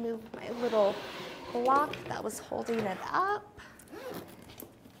right. Move my little block that was holding it up.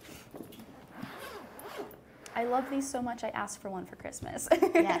 I love these so much, I asked for one for Christmas.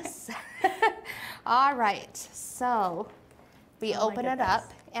 Yes. All right. So we open it up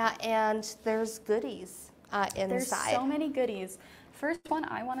and there's goodies inside. There's so many goodies. First one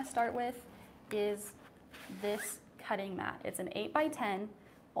I want to start with is this cutting mat. It's an 8x10,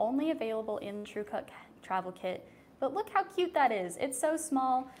 only available in TrueCut Travel Kit. But look how cute that is. It's so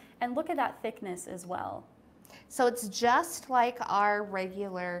small, and look at that thickness as well. So it's just like our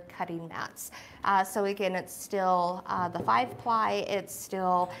regular cutting mats. So again, it's still the 5-ply, it's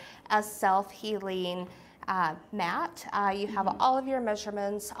still a self-healing mat. You have all of your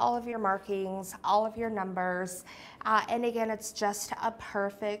measurements, all of your markings, all of your numbers. And again, it's just a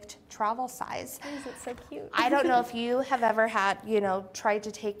perfect travel size. It's so cute. I don't know if you have ever had, tried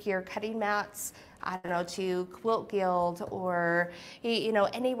to take your cutting mats, I don't know, to Quilt Guild or,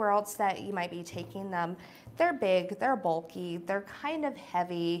 anywhere else that you might be taking them. They're big, they're bulky, they're kind of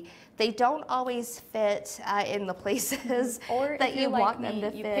heavy. They don't always fit in the places or that you like want them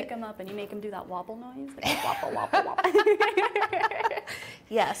to fit. You pick them up and you make them do that wobble noise, like wobble, wobble, wobble.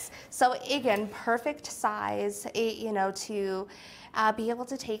 Yes. So again, perfect size, to be able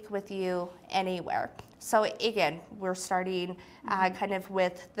to take with you anywhere. So again, we're starting kind of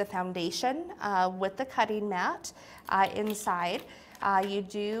with the foundation, with the cutting mat inside. You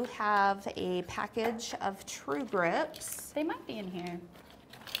do have a package of True Grips. They might be in here.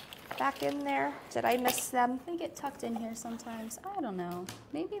 Back in there. Did I miss them? They get tucked in here sometimes. I don't know.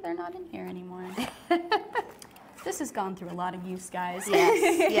 Maybe they're not in here anymore. This has gone through a lot of use, guys.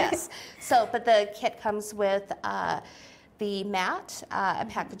 Yes, yes. So, but the kit comes with the mat, a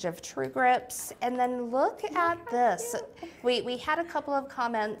package of True Grips, and then look at this. We had a couple of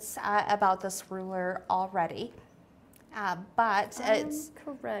comments about this ruler already. But it's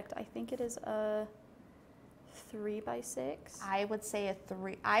correct. I think it is a 3x6. I would say a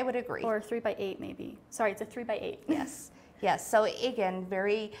 3. I would agree. Or a 3x8 maybe. Sorry, it's a 3x8. Yes. Yes. So again,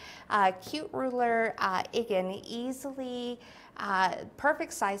 very cute ruler. Again, easily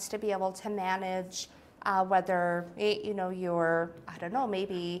perfect size to be able to manage whether you're, I don't know,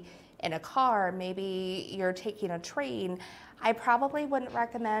 maybe in a car, maybe you're taking a train. I probably wouldn't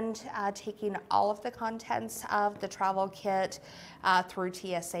recommend taking all of the contents of the travel kit through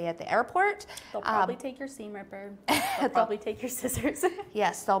TSA at the airport. They'll probably take your seam ripper. They'll probably take your scissors.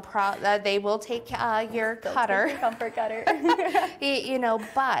 Yes, they will take your cutter. Take your comfort cutter.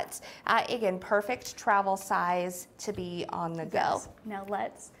 But again, perfect travel size to be on the go. Yes. Now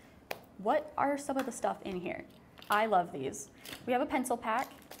what are some of the stuff in here? I love these. We have a pencil pack.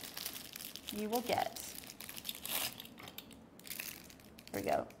 You will get, here we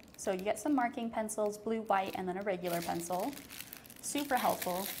go. So you get some marking pencils, blue, white, and then a regular pencil. Super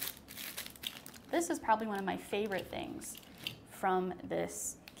helpful. This is probably one of my favorite things from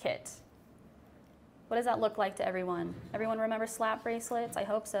this kit. What does that look like to everyone? Everyone remember slap bracelets? I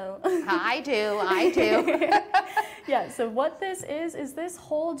hope so. I do. Yeah, so what this is this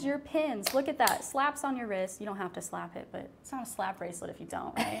holds your pins. Look at that, slaps on your wrist. You don't have to slap it, but it's not a slap bracelet if you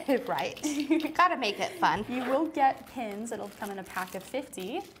don't, right? Right. Gotta make it fun. You will get pins. It'll come in a pack of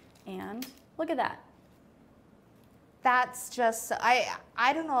 50, and look at that. That's just,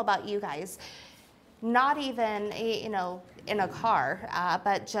 I don't know about you guys, not even, in a car,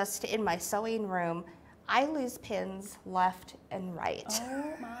 but just in my sewing room, I lose pins left and right.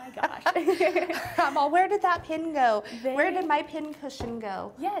 Oh my gosh. I'm all, where did that pin go? Where did my pin cushion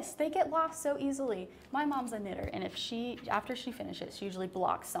go? Yes, they get lost so easily. My mom's a knitter, and after she finishes, she usually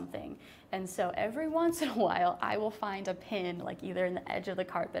blocks something. And so every once in a while, I will find a pin, like either in the edge of the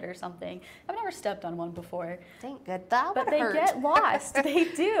carpet or something. I've never stepped on one before. Thank good. That but would they hurt. get lost. They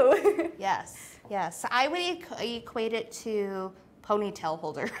do. Yes, yes. I would equate it to ponytail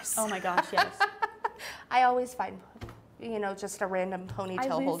holders. Oh my gosh, yes. I always find you know, just a random I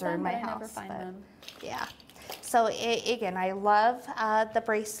ponytail lose holder them, in my but I house. never find but them. yeah. So again, I love the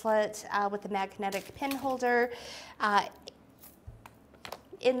bracelet with the magnetic pin holder.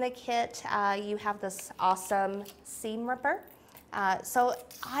 In the kit, you have this awesome seam ripper. So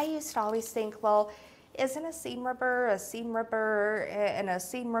I used to always think, well, isn't a seam ripper and a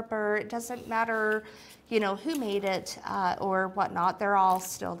seam ripper? It doesn't matter, you know, who made it or whatnot. They're all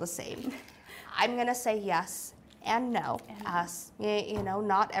still the same. I'm gonna say yes and no. You know,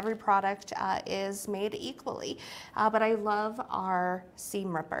 not every product is made equally, but I love our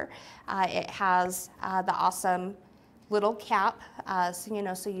seam ripper. It has the awesome little cap, so you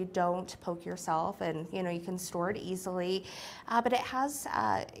know, so you don't poke yourself, and you know, you can store it easily. But it has,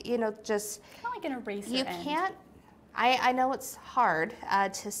 you know, just Kind of like an eraser you end. can't. I know it's hard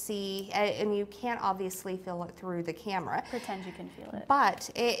to see, and you can't obviously feel it through the camera. Pretend you can feel it. But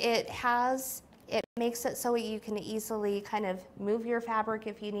it makes it so you can easily kind of move your fabric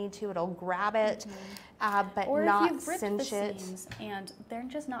if you need to. It'll grab it, but Or not if you've ripped cinch the it. seams and they're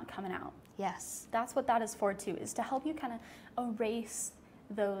just not coming out. Yes. That's what that is for too, is to help you kind of erase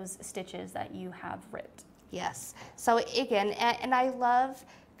those stitches that you have ripped. Yes. So again, and I love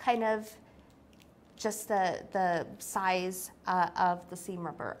kind of just the size of the seam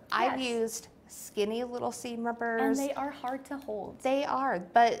ripper. I've Yes. used skinny little seam rippers. And they are hard to hold. They are,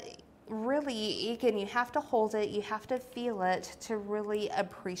 but really, again, you have to hold it, you have to feel it to really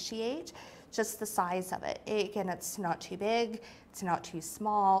appreciate just the size of it. Again, it's not too big, it's not too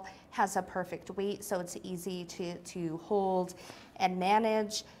small, has a perfect weight, so it's easy to hold and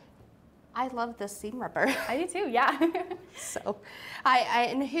manage. I love this seam ripper. I do too, yeah. So,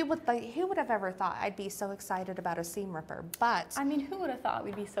 and who would have ever thought I'd be so excited about a seam ripper? But I mean, who would have thought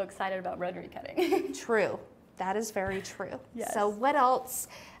we'd be so excited about rotary cutting? true, that is very true. Yes. So, what else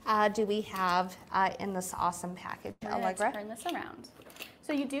do we have in this awesome package, We're gonna Allegra? turn this around.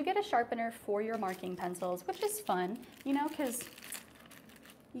 So you do get a sharpener for your marking pencils, which is fun, you know, because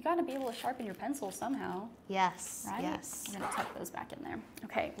you got to be able to sharpen your pencils somehow. Yes. Right? Yes. I'm gonna tuck those back in there.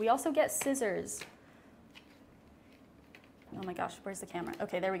 Okay, we also get scissors. Oh my gosh, where's the camera?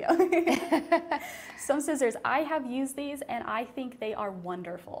 Okay, there we go. Some scissors. I have used these and I think they are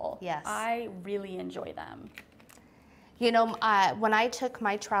wonderful. Yes. I really enjoy them. You know, when I took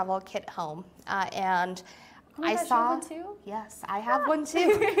my travel kit home and Oh my I gosh, you saw, have one too? yes, I have one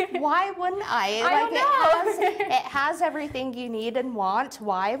too. Why wouldn't I? I don't know. It has everything you need and want.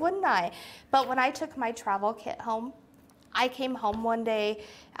 Why wouldn't I? But when I took my travel kit home, I came home one day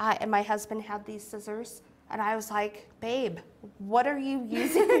and my husband had these scissors. And I was like, babe, what are you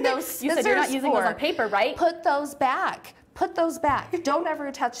using those scissors You said you're not using for? those on paper, right? Put those back. Put those back. Don't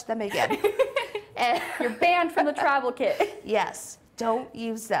ever touch them again. And You're banned from the travel kit. yes, don't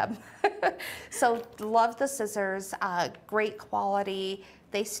use them. So love the scissors, great quality.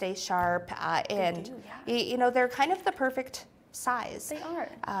 They stay sharp, and do, yeah. you know, they're kind of the perfect size. They are.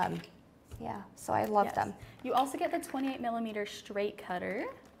 Yeah, so I love Yes. them. You also get the 28mm straight cutter.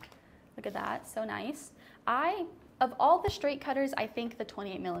 Look at that, so nice. Of all the straight cutters, I think the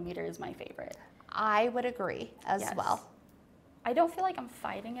 28mm is my favorite. I would agree as Yes. well. I don't feel like I'm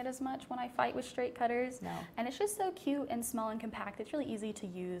fighting it as much when I fight with straight cutters. No. And it's just so cute and small and compact. It's really easy to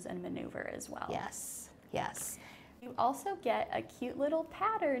use and maneuver as well. Yes, yes. You also get a cute little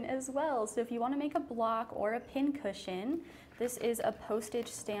pattern as well. So if you want to make a block or a pin cushion, this is a postage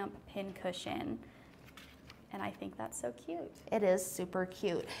stamp pin cushion. And I think that's so cute. It is super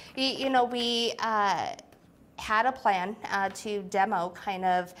cute. You know, we had a plan to demo kind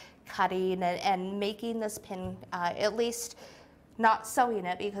of cutting and making this pin, at least not sewing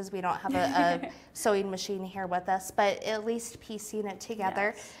it because we don't have a sewing machine here with us, but at least piecing it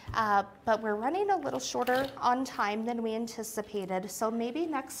together. Yes. But we're running a little shorter on time than we anticipated, so maybe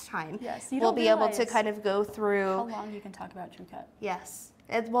next time Yes, you we'll don't be able to realize kind of go through. How long you can talk about TrueCut. Yes.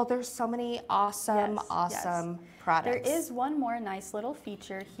 Well, there's so many awesome, Yes, awesome yes. products. There is one more nice little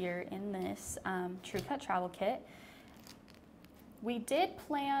feature here in this TrueCut Travel Kit. We did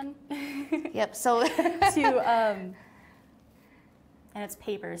plan Yep. So to, and it's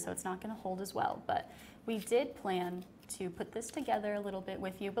paper, so it's not going to hold as well, but we did plan to put this together a little bit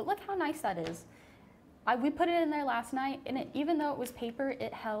with you, but look how nice that is. We put it in there last night, and even though it was paper,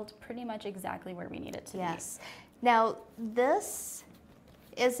 it held pretty much exactly where we need it to yes. Now this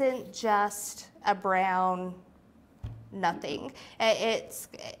isn't just a brown nothing. It's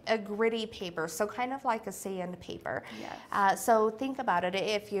a gritty paper, so kind of like a sandpaper. Yes. So think about it.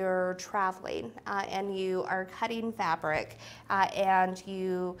 If you're traveling and you are cutting fabric and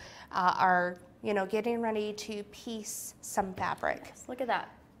you are, you know, getting ready to piece some fabric. Yes, look at that.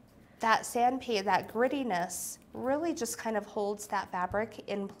 that sand paint, that grittiness really just kind of holds that fabric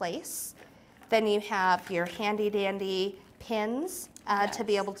in place. Then you have your handy dandy pins to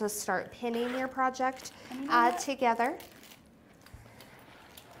be able to start pinning your project together.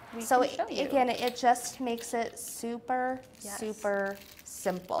 So again, it just makes it super, super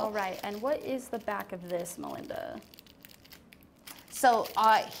simple. All right, and what is the back of this, Melinda? So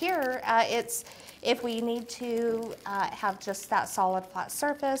here, it's if we need to have just that solid flat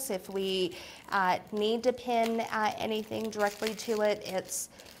surface, if we need to pin anything directly to it, it's,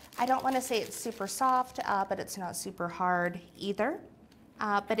 I don't want to say it's super soft, but it's not super hard either.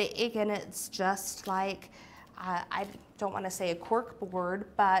 But again, it's just like, I don't want to say a cork board,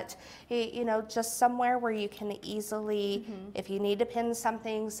 but you know, just somewhere where you can easily, if you need to pin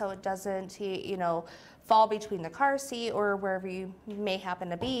something so it doesn't, you know, fall between the car seat or wherever you may happen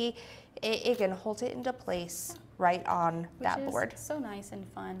to be, it can hold it into place right on that board. So nice and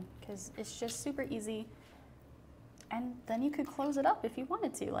fun because it's just super easy. And then you could close it up if you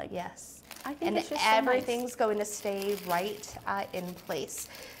wanted to. Like, yes. I think and it's just everything's so nice. going to stay right in place.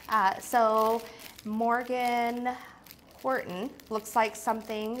 So Morgan Horton looks like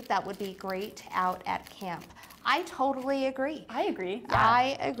something that would be great out at camp. I totally agree. I agree. Yeah.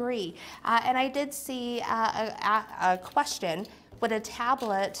 I agree. And I did see a question, would a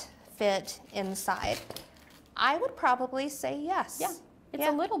tablet fit inside? I would probably say yes. Yeah. It's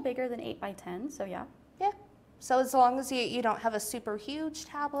a little bigger than 8 by 10, so yeah. Yeah. So as long as you don't have a super huge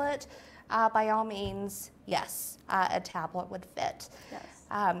tablet, by all means, yes, a tablet would fit.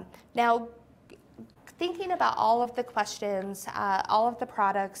 Yes. Now, thinking about all of the questions, all of the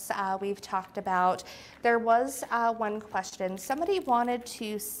products we've talked about, there was one question. Somebody wanted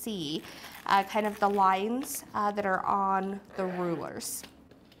to see kind of the lines that are on the rulers.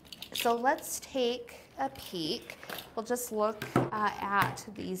 So let's take a peek. We'll just look at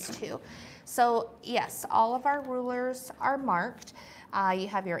these two. So yes, all of our rulers are marked. You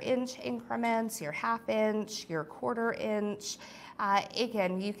have your inch increments, your ½ inch, your ¼ inch.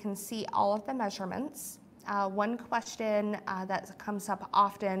 Again, you can see all of the measurements. One question that comes up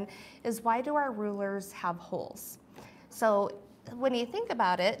often is, why do our rulers have holes? So when you think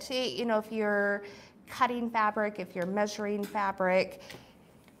about it, you know, if you're cutting fabric, if you're measuring fabric,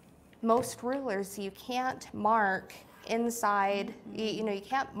 most rulers you can't mark inside, you know, you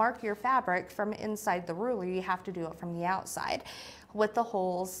can't mark your fabric from inside the ruler, you have to do it from the outside. With the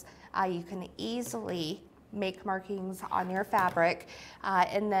holes, you can easily make markings on your fabric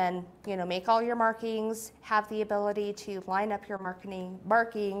and then, you know, make all your markings, have the ability to line up your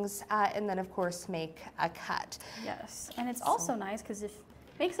markings, and then of course make a cut. Yes, and it's also nice because it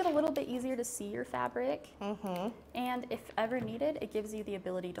makes it a little bit easier to see your fabric, and if ever needed, it gives you the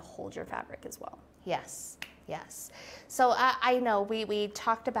ability to hold your fabric as well. Yes. Yes. So I know we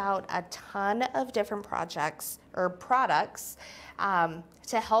talked about a ton of different projects or products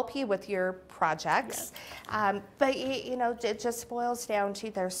to help you with your projects. Yes. But you know, it just boils down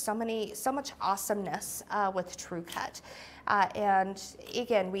to there's so much awesomeness with TrueCut. And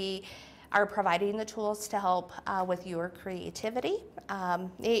again, we are providing the tools to help with your creativity.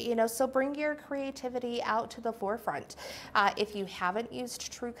 You know, so bring your creativity out to the forefront. If you haven't used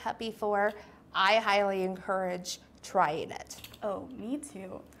TrueCut before, I highly encourage trying it. Oh, me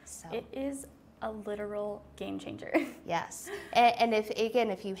too. So. It is a literal game changer. Yes. And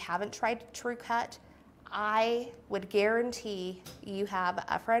if you haven't tried TrueCut, I would guarantee you have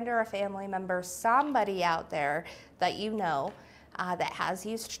a friend or a family member, somebody out there that you know that has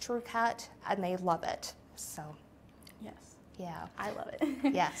used TrueCut and they love it. So. Yes. Yeah. I love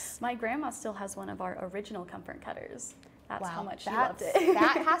it. Yes. My grandma still has one of our original comfort cutters. That's how much she loved it.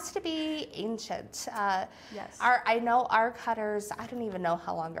 That has to be ancient. Yes. I know our cutters, I don't even know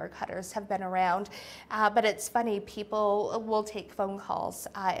how long our cutters have been around, but it's funny, people will take phone calls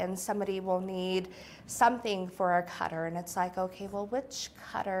and somebody will need something for a cutter and it's like, okay, well, which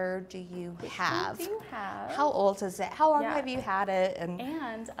cutter do you have? Which one do you have? How old is it? How long have you had it?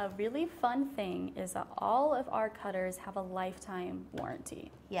 And a really fun thing is that all of our cutters have a lifetime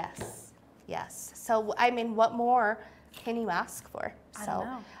warranty. Yes, yes. So, I mean, what more can you ask for? I don't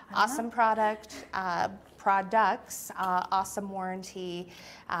know. Awesome products, awesome warranty.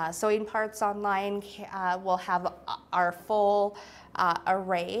 Sewing Parts Online will have our full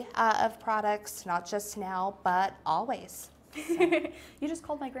array of products, not just now, but always. So. You just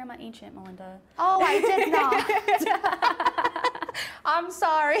called my grandma ancient, Melinda. Oh, I did not. I'm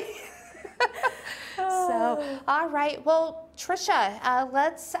sorry. So, all right. Well, Trisha,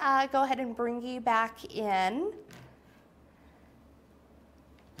 let's go ahead and bring you back in.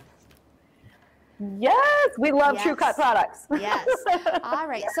 Yes, we love Yes. TrueCut products. Yes. All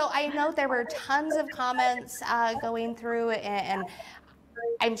right. So I know there were tons of comments going through, and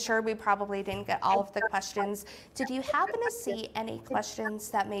I'm sure we probably didn't get all of the questions. Did you happen to see any questions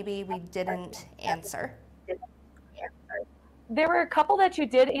that maybe we didn't answer? There were a couple that you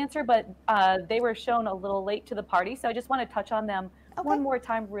did answer, but they were shown a little late to the party. So I just want to touch on them one more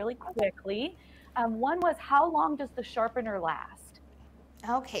time really quickly. One was, how long does the sharpener last?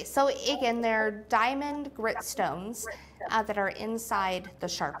 Okay, so again, they're diamond grit stones that are inside the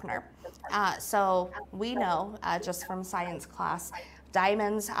sharpener. So we know just from science class,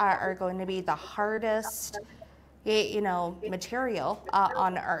 diamonds are going to be the hardest material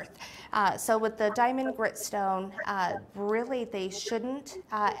on Earth. So with the diamond grit stone, really they shouldn't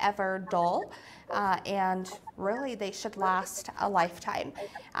ever dull, and really they should last a lifetime.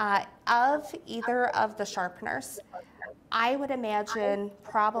 Of either of the sharpeners, I would imagine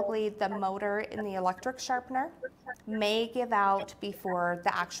probably the motor in the electric sharpener may give out before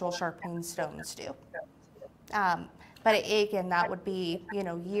the actual sharpening stones do. But again, that would be,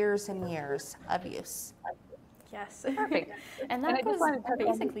 years and years of use. Yes. Perfect. And that goes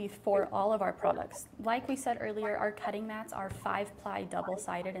basically for all of our products. Like we said earlier, our cutting mats are 5-ply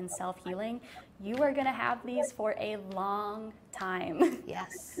double-sided and self-healing. You are going to have these for a long time.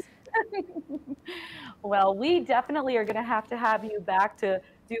 Yes. Well, we definitely are going to have you back to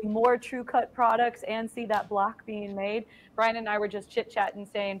do more TrueCut products and see that block being made. Brian and I were just chit-chatting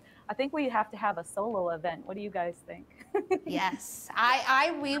saying, I think we have to have a solo event. What do you guys think? Yes,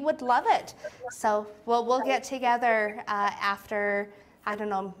 we would love it. So we'll get together after, I don't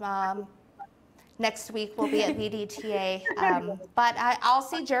know, next week we'll be at VDTA. But I'll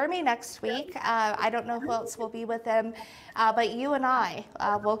see Jeremy next week. I don't know who else will be with him, but you and I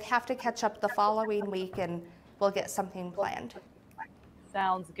will have to catch up the following week, and we'll get something planned.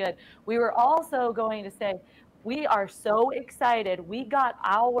 Sounds good. We were also going to say, we are so excited. We got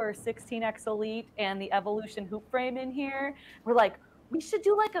our 16X Elite and the Evolution hoop frame in here. We're like, we should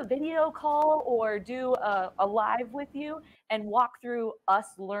do like a video call or do a live with you and walk through us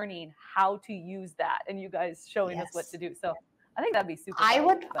learning how to use that and you guys showing us what to do. So I think that'd be super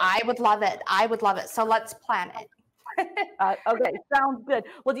fun. I would love it. I would love it. So let's plan it. Okay, sounds good.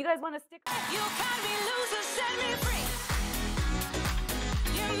 Well, do you guys want to stick? You got me loser, set me free.